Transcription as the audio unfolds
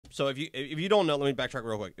So if you don't know, let me backtrack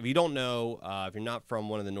real quick. If you don't know, if you're not from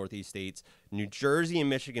one of the Northeast states, New Jersey and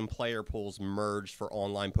Michigan player pools merged for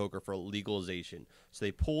online poker for legalization. So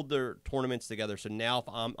they pulled their tournaments together. So now if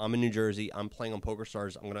I'm in New Jersey, I'm playing on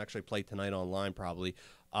PokerStars. I'm going to actually play tonight online probably.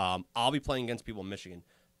 I'll be playing against people in Michigan.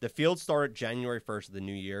 The field started January 1st of the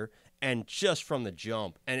new year, and just from the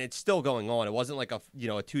jump, and it's still going on. It wasn't like a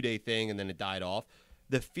 2-day thing and then it died off.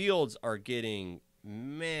 The fields are getting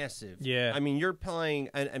massive. Yeah. I mean, you're playing,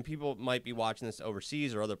 and people might be watching this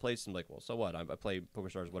overseas or other places and like, well, so what? I play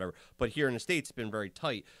PokerStars, whatever. But here in the States, it's been very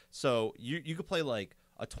tight. So you could play like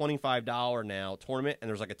a $25 now tournament, and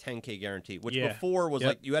there's like a $10K guarantee, which before was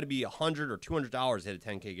like you had to be $100 or $200 to hit a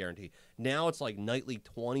 $10K guarantee. Now it's like nightly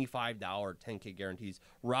 $25 $10K guarantees.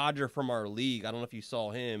 Roger from our league, I don't know if you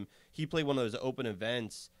saw him. He played one of those open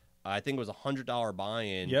events. I think it was a $100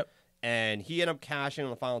 buy-in. Yep. And he ended up cashing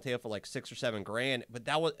on the final table for like $6 or $7 grand.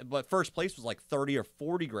 But first place was like 30 or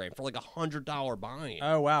 40 grand for like $100 buy-in.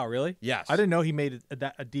 Oh wow, really? Yes. I didn't know he made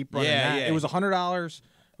a deep run in that. Yeah. It was $100.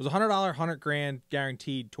 It was $100, $100 grand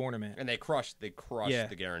guaranteed tournament. And they crushed the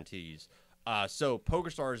guarantees. So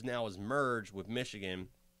PokerStars now is merged with Michigan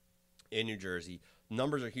in New Jersey.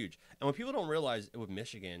 Numbers are huge. And what people don't realize with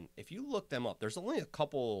Michigan, if you look them up, there's only a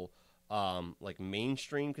couple like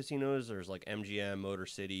mainstream casinos. There's like MGM, Motor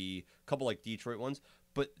City, a couple like Detroit ones.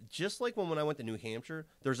 But just like when I went to New Hampshire,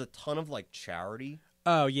 there's a ton of like charity.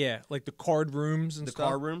 Oh, yeah. Like the card rooms and stuff. The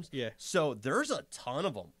card rooms? Yeah. So there's a ton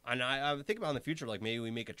of them. And I think about in the future, like maybe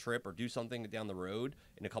we make a trip or do something down the road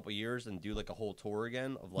in a couple of years and do like a whole tour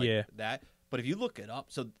again of like that. But if you look it up,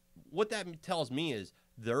 so what that tells me is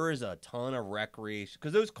there is a ton of recreation.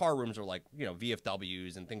 Because those card rooms are like,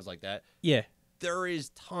 VFWs and things like that. Yeah. There is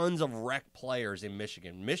tons of rec players in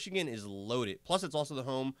Michigan. Michigan is loaded. Plus, it's also the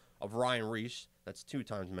home of Ryan Reese. That's 2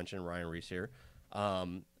 times mentioned Ryan Reese here.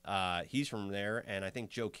 He's from there, and I think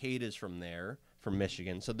Joe Cade is from there, from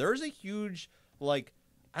Michigan. So there's a huge, like,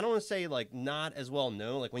 I don't want to say, like, not as well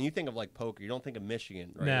known. Like, when you think of, like, poker, you don't think of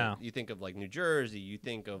Michigan, right? No. You think of, like, New Jersey. You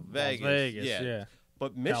think of Vegas, yeah.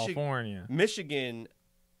 But California. Michigan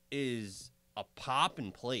is a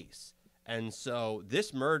poppin' place. And so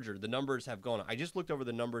this merger, the numbers have gone. I just looked over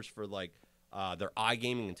the numbers for like their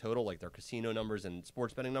iGaming in total, like their casino numbers and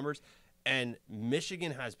sports betting numbers. And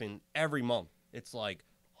Michigan has been every month. It's like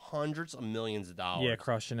hundreds of millions of dollars. Yeah,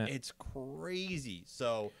 crushing it. It's crazy.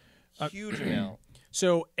 So huge amount.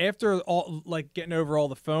 So after all, like getting over all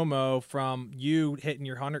the FOMO from you hitting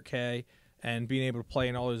your 100K and being able to play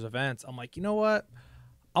in all those events, I'm like, you know what?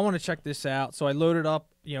 I want to check this out. So I loaded up,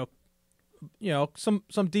 a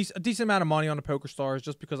decent amount of money on the PokerStars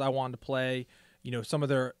just because I wanted to play, some of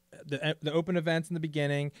the open events in the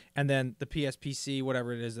beginning and then the PSPC,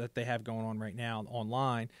 whatever it is that they have going on right now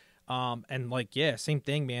online. And like, same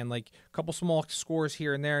thing, man. Like a couple small scores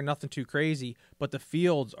here and there, nothing too crazy, but the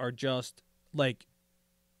fields are just like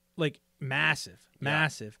massive.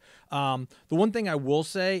 The one thing I will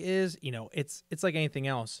say is, it's like anything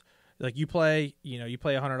else. Like you play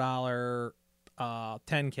 $100.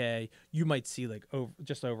 10K, you might see like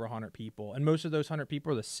just over 100 people, and most of those 100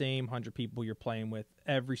 people are the same 100 people you're playing with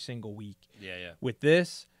every single week. Yeah. With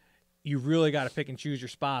this, you really got to pick and choose your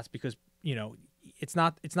spots because it's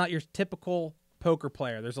not your typical poker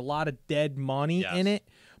player. There's a lot of dead money in it,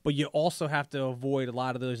 but you also have to avoid a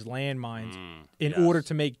lot of those landmines in order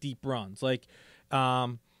to make deep runs. Like,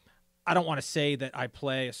 I don't want to say that I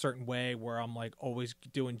play a certain way where I'm like always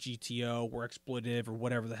doing GTO or exploitative or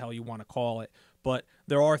whatever the hell you want to call it. But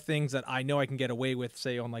there are things that I know I can get away with,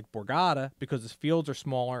 say on like Borgata, because the fields are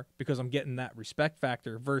smaller, because I'm getting that respect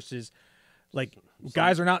factor versus like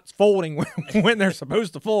guys are not folding when they're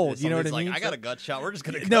supposed to fold. You know what I mean? I got a gut shot. We're just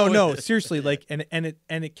gonna no, seriously. Like, and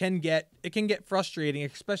it can get frustrating,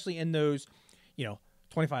 especially in those,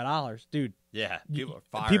 $25, dude. Yeah,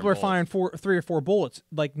 people are firing 3 or 4 bullets,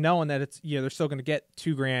 like knowing that it's they're still going to get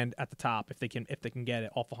 $2 grand at the top if they can get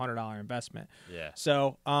it off a $100 investment. Yeah.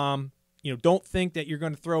 So don't think that you're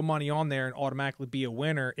going to throw money on there and automatically be a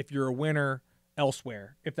winner if you're a winner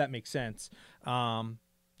elsewhere. If that makes sense. You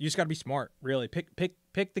just got to be smart. Really,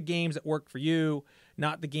 pick the games that work for you,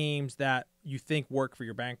 not the games that you think work for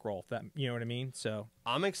your bankroll. If that you know what I mean. So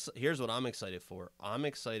here's what I'm excited for. I'm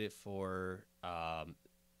excited for.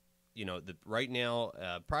 Right now,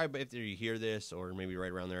 probably after you hear this, or maybe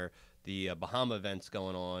right around there, the Bahama event's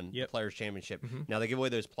going on, the Players Championship. Now they give away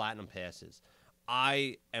those platinum passes.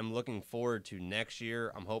 I am looking forward to next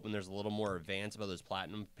year. I'm hoping there's a little more advance about those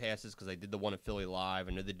platinum passes because they did the one at Philly Live.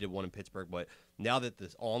 I know they did one in Pittsburgh, but now that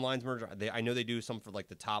this online's merger, I know they do some for like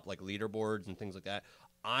the top like leaderboards and things like that.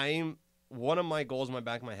 One of my goals in my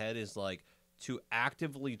back of my head is like to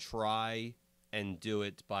actively try and do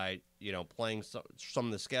it by playing some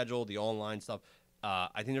of the schedule, the online stuff. I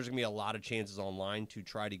think there's going to be a lot of chances online to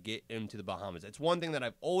try to get into the Bahamas. It's one thing that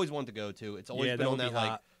I've always wanted to go to. It's always been on that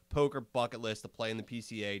like poker bucket list to play in the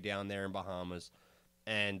PCA down there in Bahamas.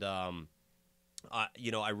 And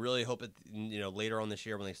I really hope that later on this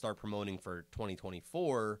year when they start promoting for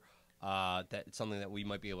 2024, that it's something that we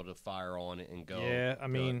might be able to fire on and go. Yeah, I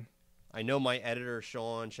mean, I know my editor,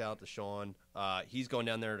 Sean, shout out to Sean. He's going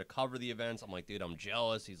down there to cover the events. I'm like, dude, I'm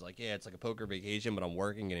jealous. He's like, yeah, it's like a poker vacation, but I'm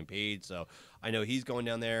working, getting paid. So I know he's going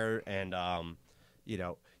down there. And,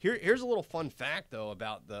 here's a little fun fact, though,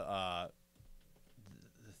 about the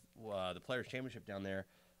Players' Championship down there.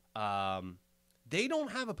 They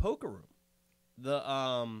don't have a poker room.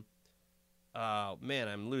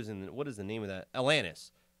 I'm losing. What is the name of that?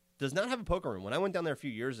 Atlantis does not have a poker room. When I went down there a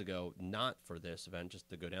few years ago, not for this event, just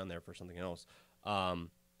to go down there for something else,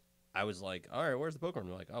 I was like, all right, where's the poker room?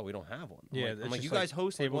 They're like, oh, we don't have one. I'm like, you guys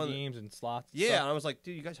host table like games and slots. Yeah, and I was like,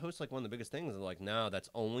 dude, you guys host like one of the biggest things. And they're like, no, that's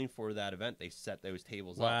only for that event. They set those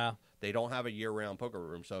tables up. Wow. They don't have a year-round poker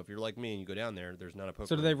room. So if you're like me and you go down there, there's not a poker room.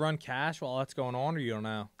 So do they run cash while that's going on, or you don't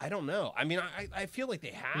know? I don't know. I mean, I feel like they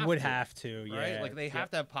have. You would have to, yeah. Right? Like they have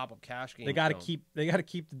to have pop-up cash games. They got to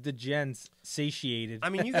keep the gens satiated. I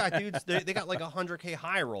mean, you got dudes. They got like 100K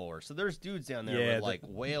high rollers. So there's dudes down there with like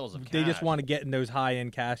whales of cash. They just want to get in those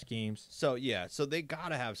high-end cash games. So yeah, so they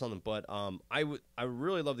gotta have something. But I would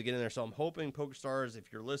really love to get in there. So I'm hoping PokerStars,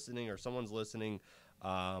 if you're listening or someone's listening,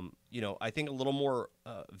 I think a little more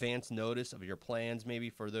advance notice of your plans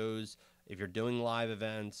maybe for those. If you're doing live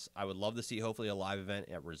events, I would love to see hopefully a live event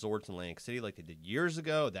at resorts in Atlantic City like they did years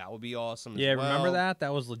ago. That would be awesome. Yeah, as well. Remember that?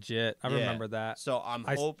 That was legit. I remember that. So I'm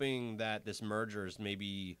hoping that this merger is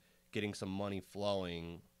maybe getting some money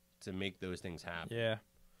flowing to make those things happen. Yeah.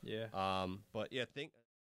 Yeah. But yeah, think.